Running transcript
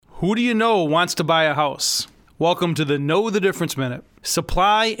Who do you know wants to buy a house? Welcome to the Know the Difference Minute.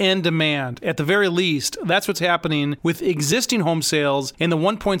 Supply and demand. At the very least, that's what's happening with existing home sales and the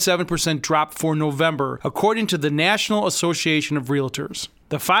 1.7% drop for November, according to the National Association of Realtors.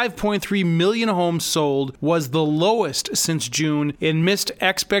 The 5.3 million homes sold was the lowest since June and missed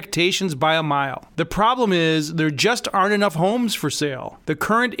expectations by a mile. The problem is there just aren't enough homes for sale. The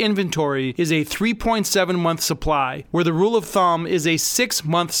current inventory is a 3.7-month supply, where the rule of thumb is a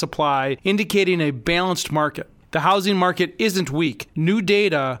 6-month supply, indicating a balanced market. The housing market isn't weak. New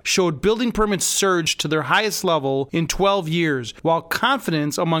data showed building permits surged to their highest level in 12 years, while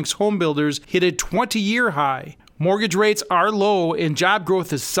confidence amongst home builders hit a 20-year high. Mortgage rates are low and job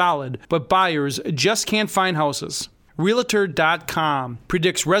growth is solid, but buyers just can't find houses. Realtor.com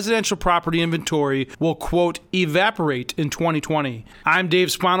predicts residential property inventory will, quote, evaporate in 2020. I'm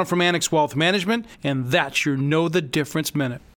Dave Spano from Annex Wealth Management, and that's your Know the Difference Minute.